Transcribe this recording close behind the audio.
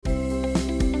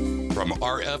From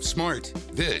RF Smart,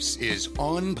 this is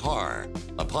On Par,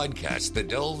 a podcast that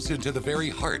delves into the very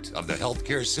heart of the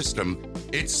healthcare system,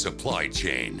 its supply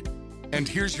chain. And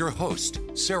here's your host,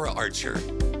 Sarah Archer.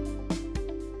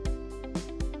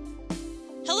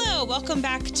 Hello, welcome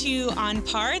back to On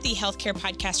Par, the healthcare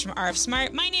podcast from RF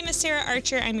Smart. My name is Sarah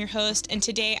Archer. I'm your host, and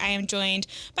today I am joined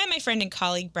by my friend and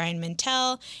colleague, Brian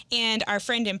Mantell, and our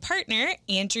friend and partner,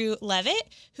 Andrew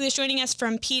Levitt, who is joining us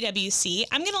from PwC.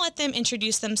 I'm going to let them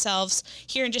introduce themselves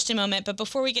here in just a moment, but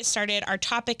before we get started, our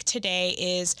topic today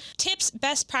is tips,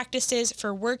 best practices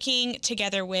for working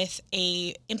together with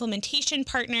a implementation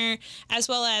partner, as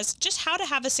well as just how to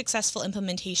have a successful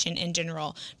implementation in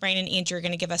general. Brian and Andrew are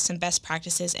going to give us some best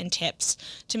practices and tips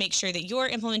to make sure that your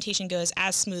implementation goes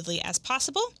as smoothly as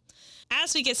possible.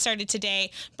 As we get started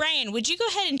today, Brian, would you go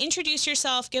ahead and introduce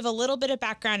yourself, give a little bit of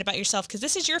background about yourself, because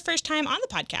this is your first time on the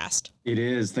podcast. It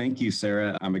is. Thank you,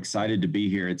 Sarah. I'm excited to be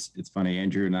here. It's funny.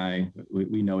 Andrew and I,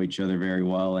 we know each other very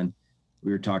well. And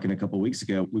we were talking a couple of weeks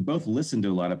ago. We both listened to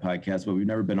a lot of podcasts, but we've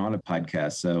never been on a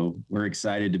podcast. So we're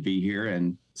excited to be here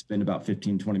and spend about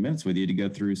 15, 20 minutes with you to go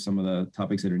through some of the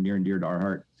topics that are near and dear to our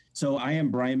heart. So I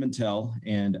am Brian Mantell,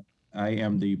 and I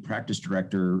am the practice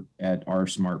director at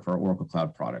RF Smart for our Oracle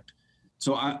Cloud product.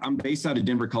 So I'm based out of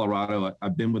Denver, Colorado.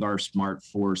 I've been with RF Smart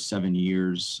for 7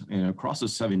 years. And across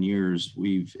those 7 years,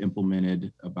 we've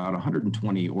implemented about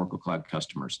 120 Oracle Cloud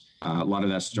customers. A lot of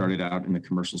that started out in the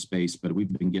commercial space, but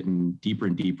we've been getting deeper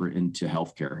and deeper into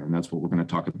healthcare. And that's what we're going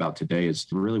to talk about today is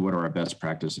really what are our best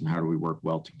practices and how do we work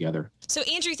well together. So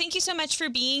Andrew, thank you so much for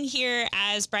being here.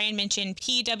 As Brian mentioned,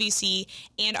 PwC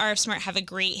and RF Smart have a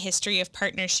great history of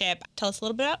partnership. Tell us a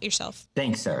little bit about yourself.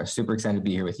 Thanks, Sarah. Super excited to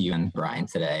be here with you and Brian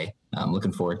today. I'm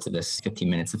looking forward to this 15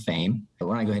 minutes of fame. But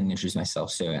why don't I go ahead and introduce myself?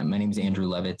 So my name is Andrew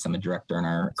Levitt. I'm a director in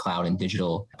our cloud and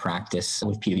digital practice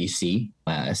with PwC,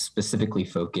 specifically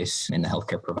focus in the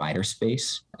healthcare provider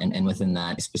space. And within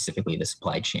that, specifically the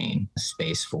supply chain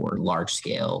space for large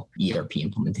scale ERP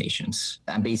implementations.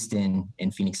 I'm based in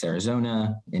Phoenix,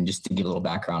 Arizona. And just to give a little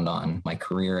background on my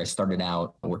career, I started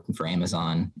out working for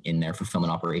Amazon in their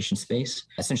fulfillment operations space.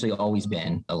 Essentially always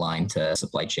been aligned to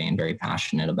supply chain, very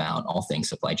passionate about all things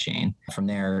supply chain. From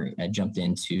there, I jumped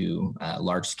into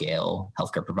large scale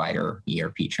healthcare provider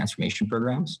ERP transformation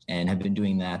programs and have been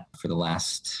doing that for the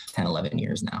last 10, 11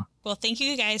 years now. Well, thank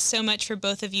you guys so much for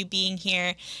both of you being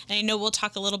here. And I know we'll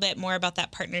talk a little bit more about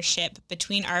that partnership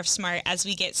between RF Smart as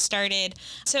we get started.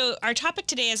 So our topic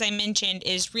today, as I mentioned,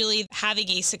 is really having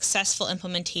a successful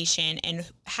implementation and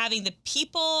having the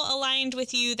people aligned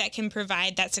with you that can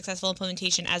provide that successful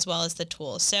implementation as well as the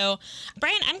tools. So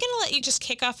Brian, I'm going to let you just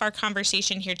kick off our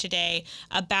conversation here today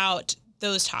about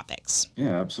those topics.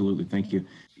 Yeah, absolutely. Thank you.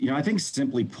 I think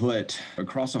simply put,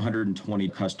 across 120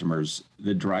 customers,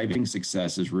 the driving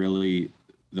success is really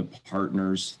the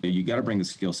partners. You got to bring the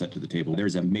skill set to the table.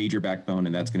 There's a major backbone,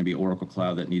 and that's going to be Oracle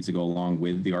Cloud that needs to go along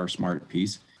with the RF Smart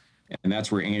piece. And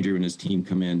that's where Andrew and his team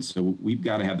come in. So we've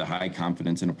got to have the high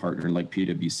confidence in a partner like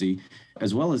PwC,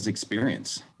 as well as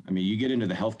experience. I mean, you get into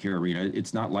the healthcare arena,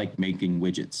 it's not like making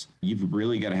widgets. You've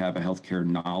really got to have a healthcare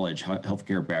knowledge,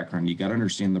 healthcare background. You got to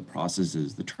understand the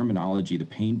processes, the terminology, the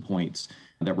pain points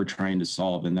that we're trying to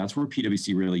solve. And that's where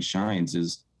PwC really shines,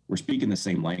 is we're speaking the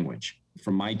same language.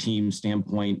 From my team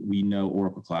standpoint, we know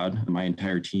Oracle Cloud. My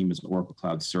entire team is Oracle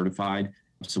Cloud certified.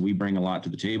 So we bring a lot to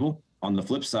the table. On the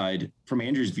flip side, from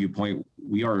Andrew's viewpoint,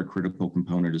 we are a critical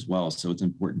component as well. So it's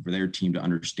important for their team to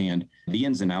understand the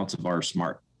ins and outs of RF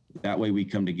Smart. That way we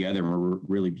come together and we're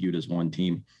really viewed as one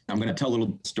team. I'm going to tell a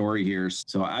little story here.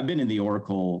 So I've been in the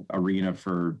Oracle arena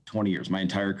for 20 years, my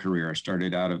entire career. I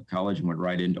started out of college and went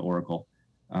right into Oracle.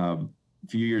 A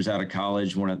few years out of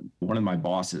college, one of my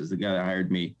bosses, the guy that hired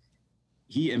me,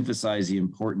 he emphasized the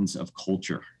importance of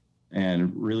culture.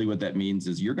 And really what that means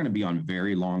is you're going to be on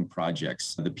very long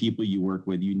projects. The people you work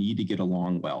with, you need to get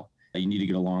along well. You need to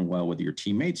get along well with your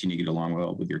teammates. You need to get along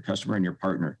well with your customer and your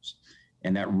partners.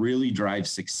 And that really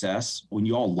drives success when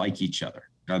you all like each other.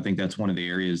 I think that's one of the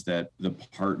areas that the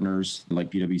partners like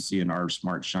PwC and RF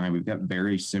Smart shine. We've got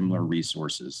very similar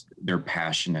resources. They're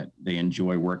passionate. They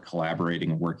enjoy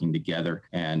collaborating and working together.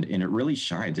 And it really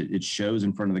shines. It shows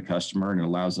in front of the customer and it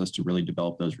allows us to really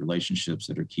develop those relationships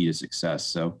that are key to success.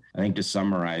 So I think to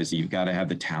summarize, you've got to have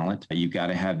the talent, you've got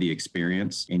to have the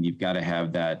experience, and you've got to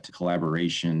have that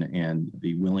collaboration and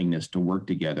the willingness to work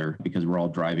together because we're all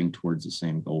driving towards the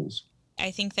same goals.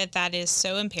 I think that that is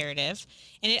so imperative.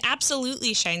 And it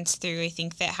absolutely shines through, I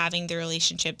think, that having the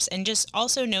relationships and just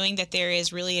also knowing that there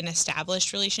is really an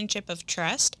established relationship of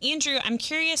trust. Andrew, I'm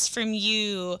curious from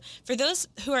you, for those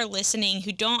who are listening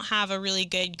who don't have a really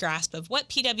good grasp of what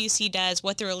PwC does,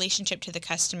 what the relationship to the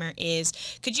customer is,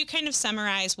 could you kind of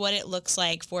summarize what it looks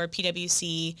like for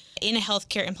PwC in a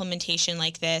healthcare implementation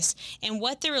like this, and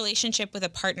what the relationship with a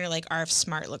partner like RF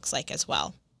Smart looks like as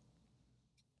well?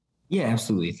 Yeah,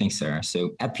 absolutely. Thanks, Sarah.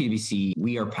 So at PwC,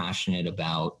 we are passionate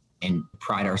about and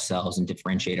pride ourselves and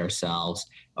differentiate ourselves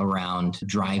around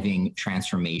driving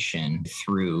transformation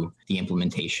through the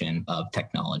implementation of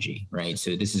technology, right?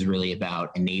 So this is really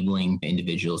about enabling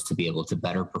individuals to be able to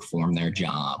better perform their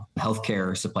job.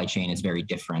 Healthcare supply chain is very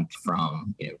different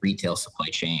from retail supply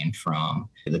chain, from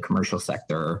the commercial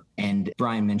sector. And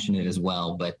Brian mentioned it as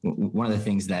well, but one of the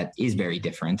things that is very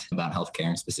different about healthcare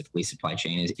and specifically supply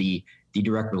chain is the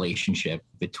direct relationship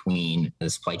between the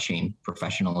supply chain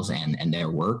professionals and their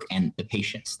work and the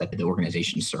patients that the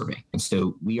organization is serving. And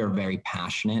so we are very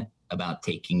passionate about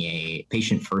taking a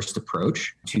patient-first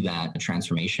approach to that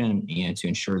transformation, to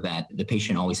ensure that the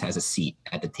patient always has a seat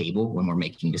at the table when we're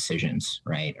making decisions,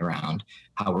 right, around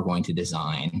how we're going to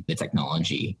design the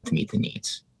technology to meet the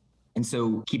needs. And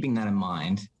so keeping that in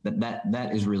mind, that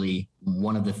is really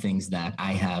one of the things that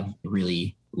I have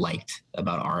really liked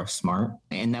about RF Smart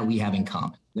and that we have in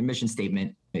common. The mission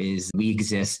statement is we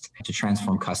exist to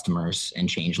transform customers and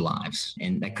change lives.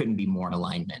 And that couldn't be more in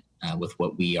alignment with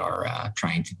what we are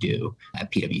trying to do at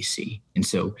PwC. And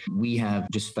so we have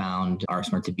just found RF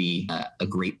Smart to be a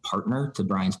great partner, to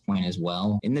Brian's point as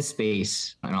well. In this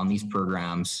space and on these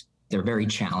programs, they're very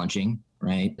challenging,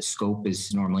 right? The scope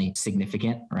is normally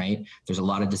significant, right? There's a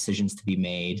lot of decisions to be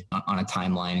made on a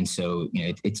timeline. And so,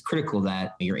 it's critical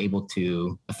that you're able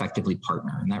to effectively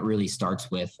partner. And that really starts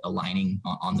with aligning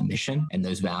on the mission and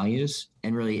those values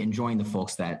and really enjoying the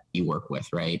folks that you work with,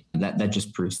 right? That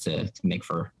just proves to make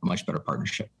for a much better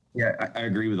partnership. Yeah, I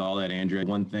agree with all that, Andrew.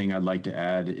 One thing I'd like to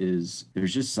add is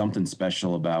there's just something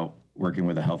special about working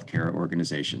with a healthcare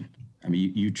organization. I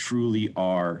mean, you truly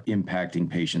are impacting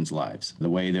patients' lives. The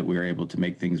way that we're able to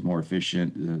make things more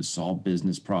efficient, solve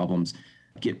business problems,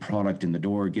 get product in the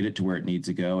door, get it to where it needs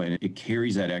to go. And it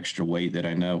carries that extra weight that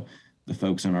I know the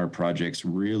folks on our projects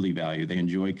really value. They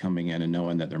enjoy coming in and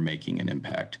knowing that they're making an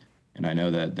impact. And I know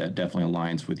that definitely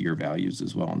aligns with your values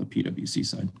as well on the PwC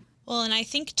side. Well, and I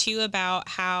think too about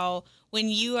how when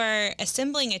you are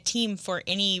assembling a team for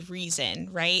any reason,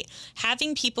 right,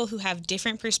 having people who have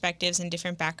different perspectives and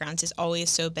different backgrounds is always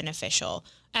so beneficial.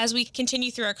 As we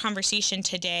continue through our conversation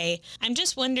today, I'm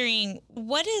just wondering,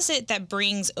 what is it that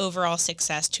brings overall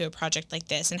success to a project like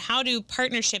this? And how do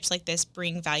partnerships like this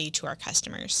bring value to our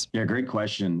customers? Yeah, great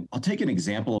question. I'll take an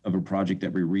example of a project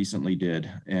that we recently did,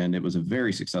 and it was a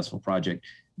very successful project.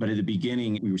 But at the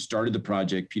beginning, we started the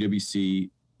project, PwC,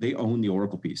 they own the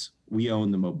Oracle piece. We own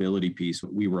the mobility piece.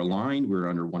 We were aligned. We were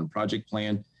under one project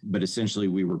plan, but essentially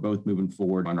we were both moving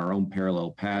forward on our own parallel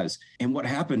paths. And what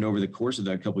happened over the course of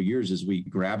that couple of years is we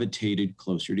gravitated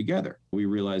closer together. We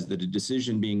realized that a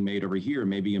decision being made over here,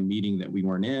 maybe a meeting that we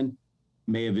weren't in,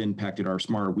 may have impacted RF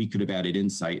Smart. We could have added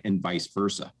insight and vice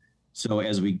versa. So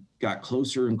as we got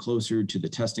closer and closer to the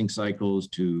testing cycles,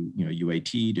 to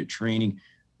UAT, to training,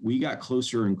 we got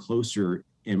closer and closer.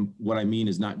 And what I mean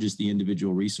is not just the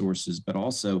individual resources, but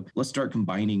also let's start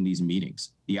combining these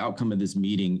meetings. The outcome of this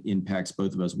meeting impacts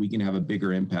both of us. We can have a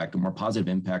bigger impact, a more positive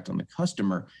impact on the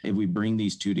customer if we bring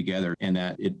these two together, and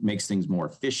that it makes things more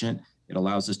efficient. It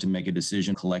allows us to make a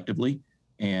decision collectively.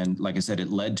 And like I said, it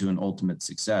led to an ultimate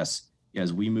success.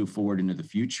 As we move forward into the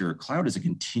future, cloud is a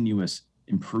continuous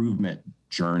improvement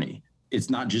journey.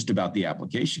 It's not just about the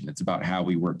application. It's about how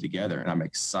we work together. And I'm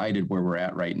excited where we're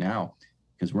at right now,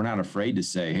 because we're not afraid to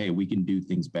say, hey, we can do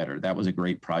things better. That was a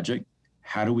great project.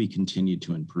 How do we continue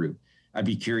to improve? I'd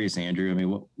be curious, Andrew. I mean,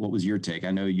 what was your take?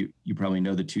 I know you probably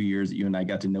know the 2 years that you and I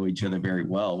got to know each other very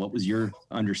well. What was your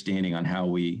understanding on how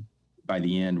we, by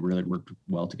the end, really worked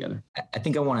well together? I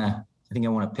think I want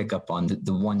to pick up on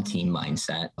the one team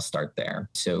mindset. I'll start there.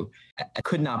 So I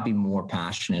could not be more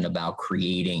passionate about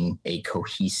creating a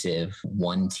cohesive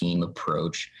one team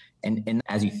approach. And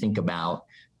as you think about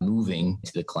moving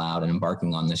to the cloud and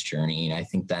embarking on this journey, I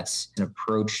think that's an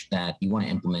approach that you want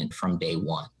to implement from day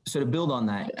one. So to build on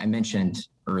that, I mentioned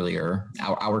earlier,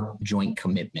 our joint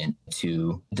commitment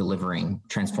to delivering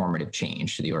transformative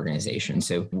change to the organization.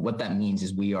 So what that means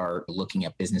is we are looking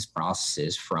at business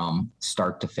processes from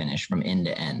start to finish, from end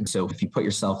to end. So if you put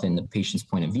yourself in the patient's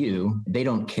point of view, they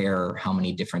don't care how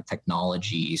many different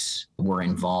technologies were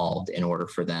involved in order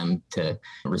for them to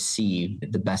receive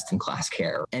the best in class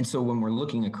care. And so when we're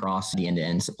looking across the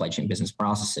end-to-end supply chain business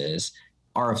processes,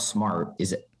 RF Smart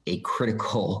is a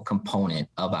critical component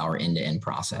of our end-to-end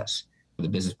process. The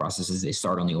business processes, they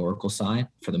start on the Oracle side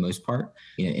for the most part,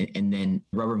 and then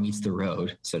rubber meets the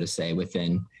road, so to say,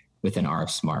 within RF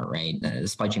Smart, right? The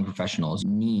supply chain professionals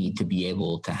need to be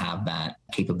able to have that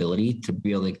capability to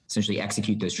be able to essentially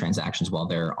execute those transactions while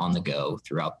they're on the go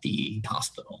throughout the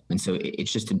hospital. And so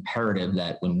it's just imperative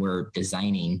that when we're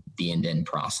designing the end-to-end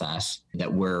process,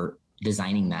 that we're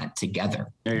designing that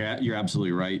together. Yeah, you're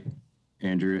absolutely right,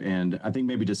 Andrew. And I think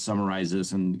maybe to summarize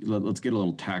this, and let's get a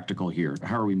little tactical here.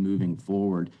 How are we moving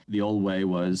forward? The old way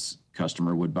was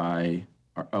customer would buy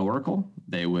Oracle,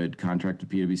 they would contract to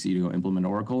PwC to go implement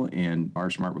Oracle, and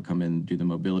RF Smart would come in and do the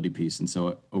mobility piece. And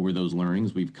so over those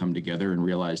learnings, we've come together and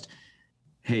realized,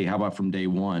 hey, how about from day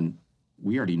one,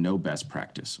 we already know best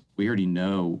practice. We already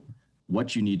know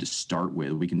what you need to start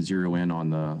with. We can zero in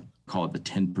on call it the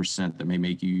 10% that may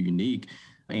make you unique.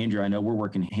 Andrew, I know we're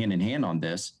working hand in hand on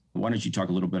this. Why don't you talk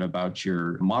a little bit about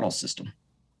your model system?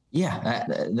 Yeah,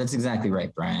 that's exactly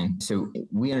right, Brian. So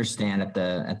we understand at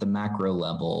the macro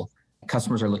level,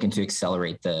 customers are looking to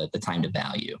accelerate the time to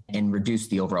value and reduce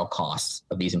the overall costs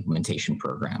of these implementation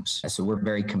programs. So we're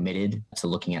very committed to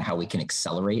looking at how we can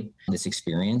accelerate this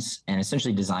experience and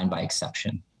essentially design by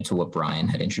exception to what Brian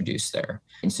had introduced there.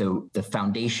 And so the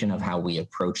foundation of how we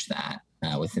approach that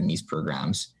within these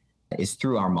programs is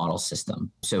through our model system.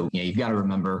 So you've got to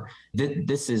remember that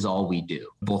this is all we do,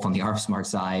 both on the RF Smart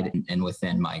side and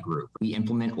within my group. We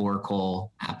implement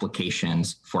Oracle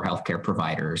applications for healthcare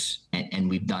providers, and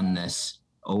we've done this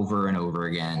over and over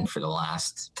again for the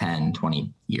last 10,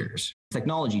 20 years.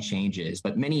 Technology changes,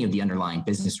 but many of the underlying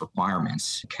business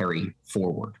requirements carry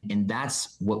forward. And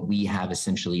that's what we have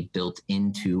essentially built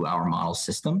into our model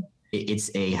system. It's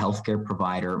a healthcare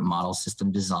provider model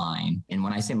system design. And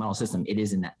when I say model system, it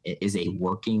is a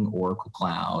working Oracle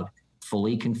Cloud,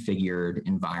 fully configured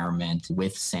environment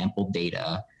with sample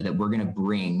data that we're going to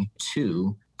bring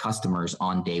to customers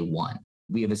on day one.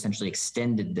 We have essentially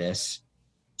extended this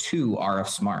to RF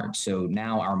Smart. So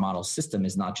now our model system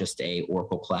is not just a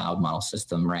Oracle Cloud model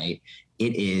system, right?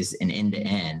 It is an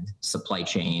end-to-end supply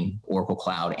chain, Oracle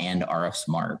Cloud and RF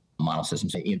Smart model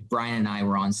system. So Brian and I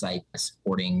were on site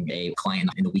supporting a client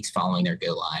in the weeks following their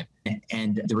go live.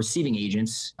 And the receiving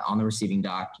agents on the receiving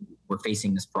dock were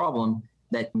facing this problem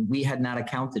that we had not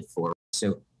accounted for.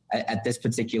 So at this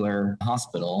particular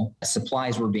hospital,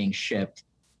 supplies were being shipped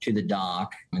to the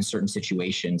dock in certain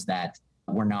situations that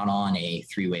were not on a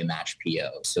three-way match PO.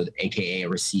 So AKA a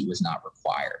receipt was not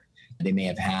required. They may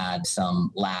have had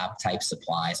some lab type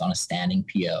supplies on a standing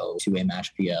PO, two-way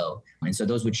match PO. And so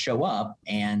those would show up,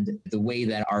 and the way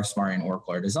that RF Smart and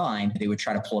Oracle are designed, they would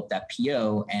try to pull up that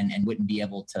PO and wouldn't be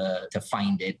able to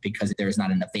find it because there's not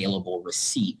an available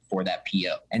receipt for that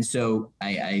PO. And so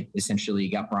I essentially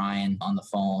got Brian on the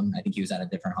phone. I think he was at a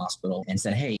different hospital, and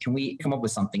said, hey, can we come up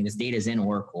with something? This data is in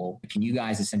Oracle. Can you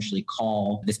guys essentially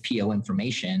call this PO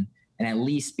information and at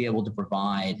least be able to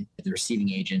provide the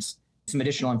receiving agents some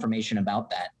additional information about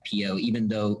that PO, even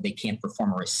though they can't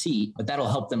perform a receipt, but that'll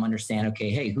help them understand, okay,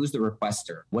 hey, who's the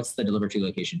requester? What's the delivery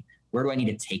location? Where do I need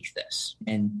to take this?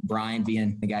 And Brian,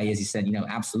 being the guy he is, he said,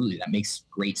 absolutely, that makes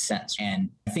great sense. And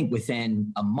I think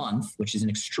within a month, which is an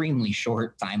extremely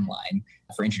short timeline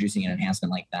for introducing an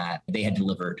enhancement like that, they had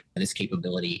delivered this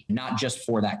capability, not just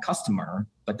for that customer,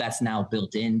 but that's now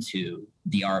built into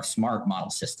the RF Smart model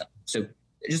system. So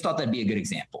I just thought that'd be a good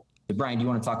example. So Brian, do you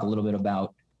want to talk a little bit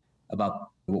about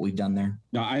what we've done there?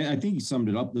 No, I think you summed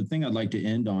it up. The thing I'd like to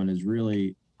end on is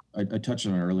really, I touched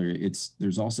on it earlier,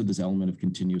 there's also this element of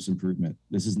continuous improvement.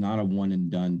 This is not a one and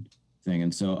done thing.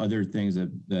 And so other things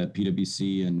that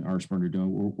PwC and RF Smart are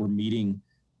doing, we're meeting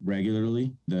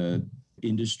regularly. The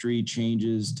industry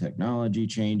changes, technology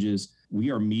changes. We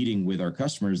are meeting with our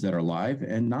customers that are live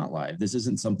and not live. This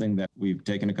isn't something that we've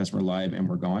taken a customer live and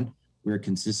we're gone. We're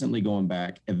consistently going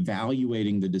back,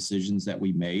 evaluating the decisions that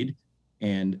we made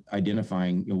and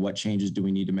identifying what changes do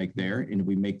we need to make there, and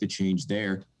we make the change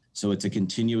there. So it's a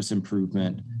continuous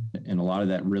improvement, and a lot of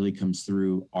that really comes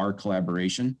through our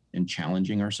collaboration and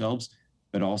challenging ourselves,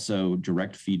 but also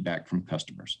direct feedback from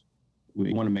customers.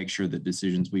 We want to make sure that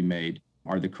decisions we made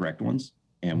are the correct ones,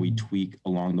 and we tweak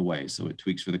along the way. So it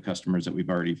tweaks for the customers that we've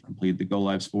already completed the go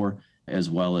lives for, as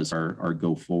well as our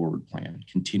go forward plan.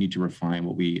 Continue to refine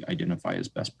what we identify as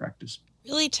best practice.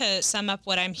 Really, to sum up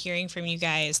what I'm hearing from you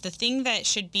guys, the thing that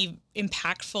should be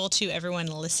impactful to everyone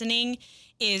listening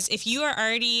is if you are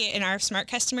already an RF Smart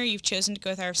customer, you've chosen to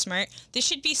go with RF Smart, this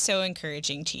should be so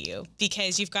encouraging to you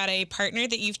because you've got a partner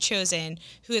that you've chosen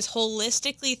who is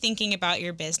holistically thinking about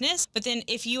your business. But then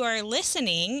if you are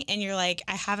listening and you're like,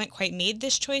 I haven't quite made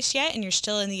this choice yet, and you're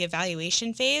still in the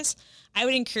evaluation phase, I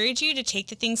would encourage you to take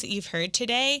the things that you've heard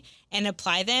today and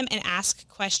apply them and ask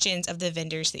questions of the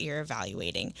vendors that you're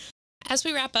evaluating. As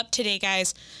we wrap up today,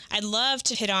 guys, I'd love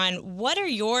to hit on what are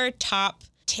your top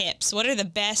tips? What are the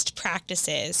best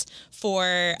practices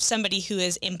for somebody who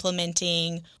is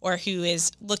implementing or who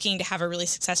is looking to have a really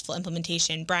successful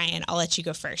implementation? Brian, I'll let you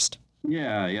go first.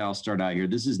 Yeah, I'll start out here.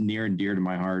 This is near and dear to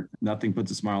my heart. Nothing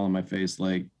puts a smile on my face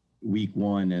like week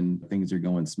one and things are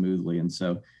going smoothly. And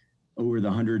so over the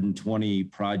 120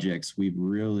 projects, we've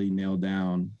really nailed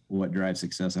down what drives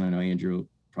success. And I know Andrew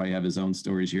probably have his own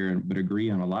stories here, but agree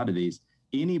on a lot of these.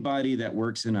 Anybody that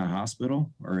works in a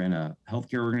hospital or in a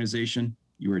healthcare organization,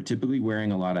 you are typically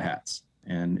wearing a lot of hats.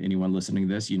 And anyone listening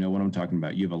to this, you know what I'm talking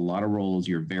about. You have a lot of roles.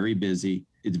 You're very busy.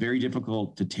 It's very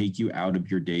difficult to take you out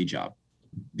of your day job.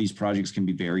 These projects can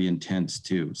be very intense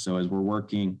too. So as we're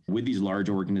working with these large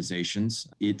organizations,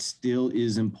 it still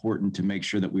is important to make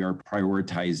sure that we are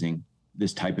prioritizing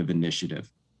this type of initiative.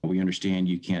 We understand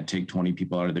you can't take 20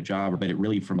 people out of their job, but it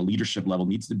really, from a leadership level,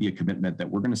 needs to be a commitment that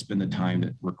we're going to spend the time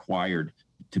that's required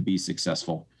to be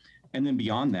successul. And then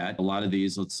beyond that, a lot of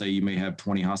these, let's say you may have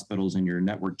 20 hospitals in your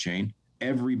network chain.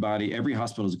 Every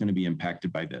hospital is going to be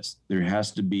impacted by this. There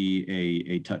has to be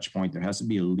a touch point. There has to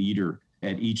be a leader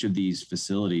at each of these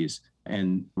facilities.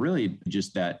 And really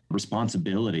just that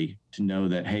responsibility to know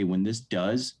that, hey, when this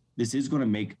is going to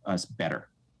make us better.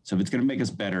 So if it's going to make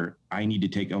us better, I need to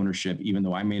take ownership, even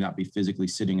though I may not be physically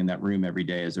sitting in that room every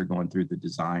day as they're going through the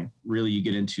design. Really, you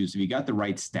get into, so if you got the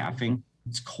right staffing,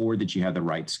 it's core that you have the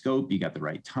right scope, you got the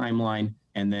right timeline.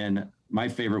 And then my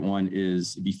favorite one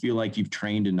is if you feel like you've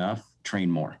trained enough, train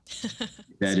more.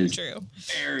 That is true.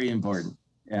 Very important.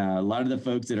 A lot of the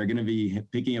folks that are going to be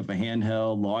picking up a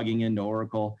handheld, logging into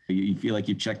Oracle, you feel like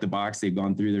you've checked the box, they've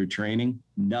gone through their training.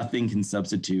 Nothing can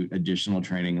substitute additional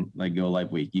training like Go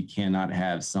Live Week. You cannot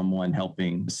have someone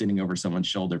sitting over someone's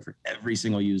shoulder for every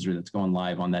single user that's going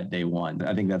live on that day one.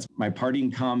 I think that's my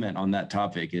parting comment on that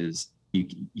topic is you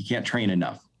can't train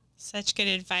enough. Such good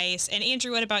advice. And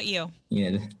Andrew, what about you?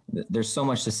 Yeah, there's so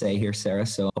much to say here, Sarah.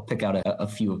 So I'll pick out a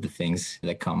few of the things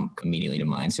that come immediately to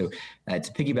mind. So to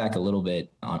piggyback a little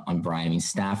bit on Brian, I mean,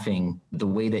 staffing, the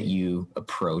way that you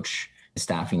approach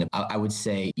staffing, I would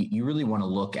say you really want to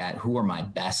look at who are my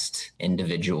best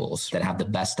individuals that have the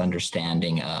best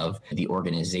understanding of the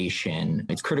organization.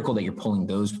 It's critical that you're pulling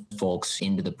those folks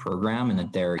into the program and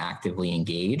that they're actively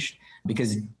engaged,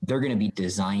 because they're going to be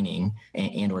designing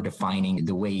and or defining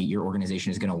the way your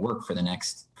organization is going to work for the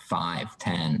next 5,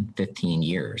 10, 15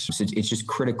 years. So it's just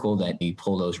critical that you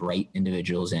pull those right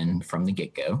individuals in from the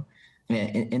get-go.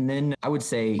 And then I would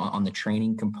say on the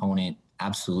training component,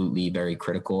 absolutely very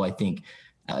critical. I think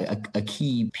a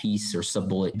key piece or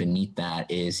sub-bullet beneath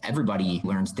that is everybody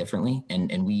learns differently,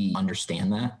 and we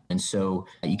understand that. And so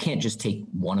you can't just take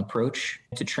one approach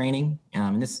to training.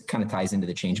 And this kind of ties into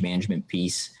the change management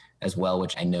piece as well,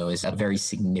 which I know is a very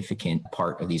significant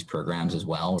part of these programs as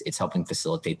well. It's helping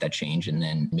facilitate that change and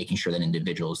then making sure that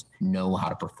individuals know how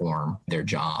to perform their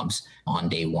jobs on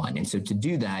day one. And so to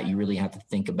do that, you really have to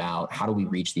think about how do we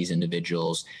reach these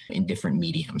individuals in different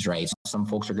mediums, right? So some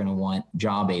folks are going to want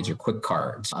job aids or quick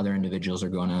cards. Other individuals are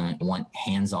going to want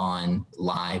hands-on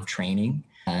live training.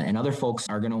 And other folks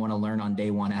are going to want to learn on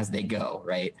day one as they go,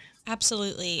 right?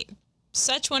 Absolutely.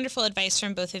 Such wonderful advice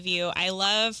from both of you. I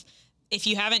love if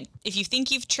you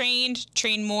think you've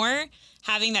train more,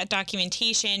 having that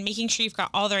documentation, making sure you've got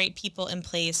all the right people in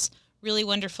place. Really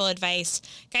wonderful advice.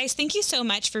 Guys, thank you so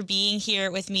much for being here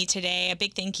with me today. A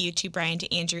big thank you to Brian,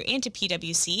 to Andrew, and to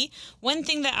PwC. One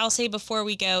thing that I'll say before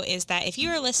we go is that if you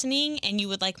are listening and you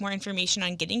would like more information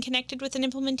on getting connected with an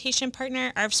implementation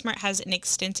partner, RF Smart has an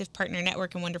extensive partner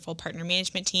network and wonderful partner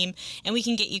management team, and we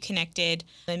can get you connected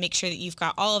and make sure that you've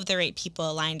got all of the right people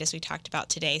aligned as we talked about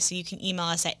today. So you can email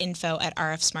us at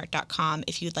info@rfsmart.com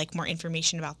if you'd like more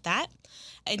information about that.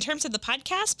 In terms of the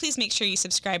podcast, please make sure you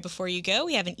subscribe before you go.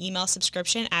 We have an email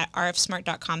subscription at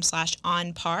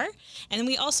rfsmart.com/onpar. And then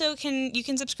we also you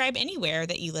can subscribe anywhere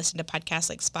that you listen to podcasts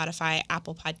like Spotify,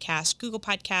 Apple Podcasts, Google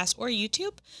Podcasts, or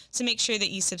YouTube. So make sure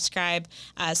that you subscribe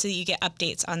so that you get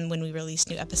updates on when we release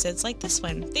new episodes like this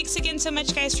one. Thanks again so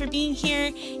much, guys, for being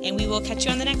here, and we will catch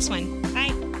you on the next one.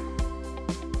 Bye.